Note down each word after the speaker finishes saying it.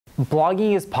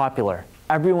Blogging is popular.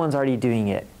 Everyone's already doing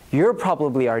it. You're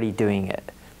probably already doing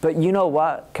it. But you know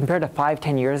what? Compared to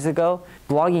 5-10 years ago,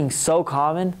 blogging's so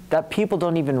common that people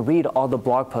don't even read all the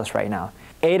blog posts right now.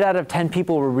 8 out of 10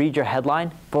 people will read your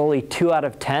headline, but only 2 out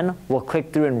of 10 will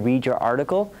click through and read your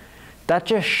article. That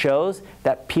just shows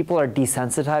that people are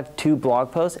desensitized to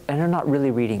blog posts and they're not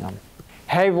really reading them.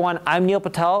 Hey everyone, I'm Neil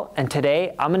Patel, and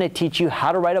today I'm going to teach you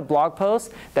how to write a blog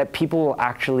post that people will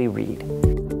actually read.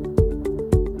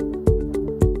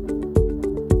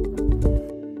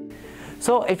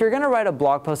 So if you're going to write a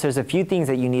blog post, there's a few things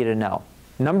that you need to know.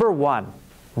 Number one,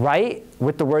 write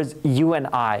with the words you and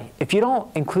I. If you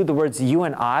don't include the words you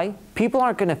and I, people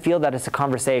aren't going to feel that it's a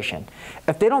conversation.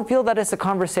 If they don't feel that it's a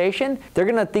conversation, they're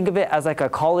going to think of it as like a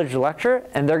college lecture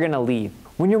and they're going to leave.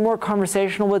 When you're more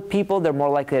conversational with people, they're more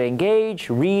likely to engage,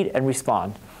 read, and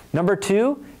respond. Number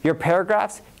two, your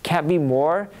paragraphs can't be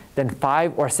more than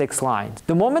 5 or 6 lines.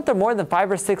 The moment they're more than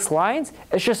 5 or 6 lines,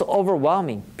 it's just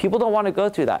overwhelming. People don't want to go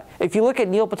through that. If you look at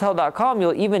neilpatel.com,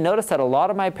 you'll even notice that a lot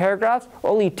of my paragraphs are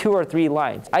only 2 or 3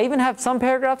 lines. I even have some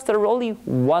paragraphs that are only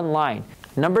 1 line.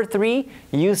 Number 3,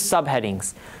 use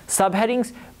subheadings.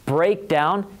 Subheadings break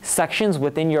down sections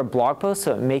within your blog post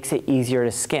so it makes it easier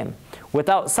to skim.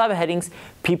 Without subheadings,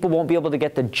 people won't be able to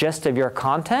get the gist of your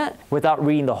content without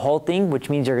reading the whole thing, which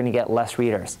means you're going to get less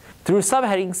readers. Through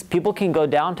subheadings, people can go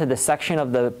down to the section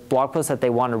of the blog post that they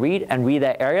want to read and read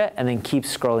that area and then keep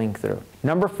scrolling through.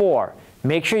 Number 4,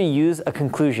 make sure you use a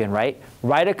conclusion, right?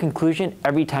 Write a conclusion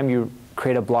every time you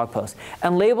create a blog post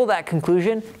and label that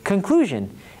conclusion,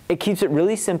 conclusion. It keeps it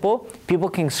really simple. People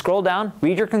can scroll down,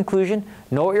 read your conclusion,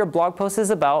 know what your blog post is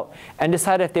about, and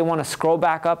decide if they want to scroll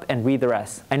back up and read the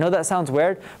rest. I know that sounds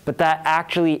weird, but that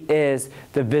actually is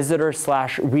the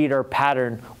visitor/reader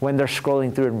pattern when they're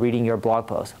scrolling through and reading your blog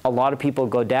post. A lot of people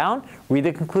go down, read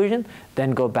the conclusion,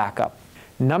 then go back up.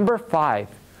 Number 5,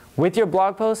 with your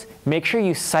blog post, make sure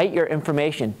you cite your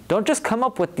information. Don't just come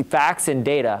up with the facts and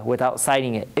data without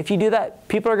citing it. If you do that,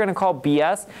 people are going to call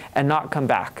BS and not come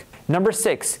back. Number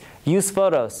 6, use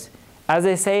photos. As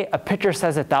they say, a picture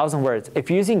says 1,000 words. If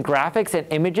you're using graphics and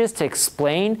images to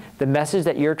explain the message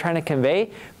that you're trying to convey,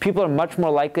 people are much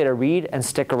more likely to read and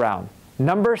stick around.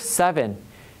 Number 7,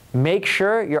 make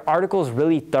sure your article is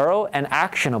really thorough and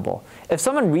actionable. If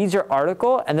someone reads your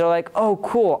article and they're like, oh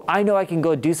cool, I know I can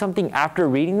go do something after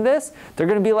reading this, they're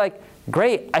going to be like,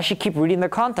 great, I should keep reading their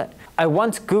content. I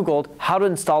once Googled how to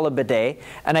install a bidet,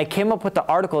 and I came up with the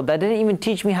article that didn't even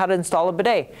teach me how to install a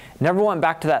bidet. Never went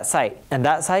back to that site, and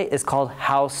that site is called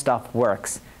How Stuff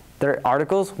Works. Their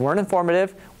articles weren't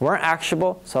informative, weren't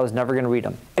actionable, so I was never going to read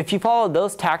them. If you follow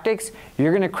those tactics,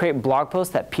 you're going to create blog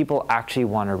posts that people actually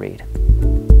want to read.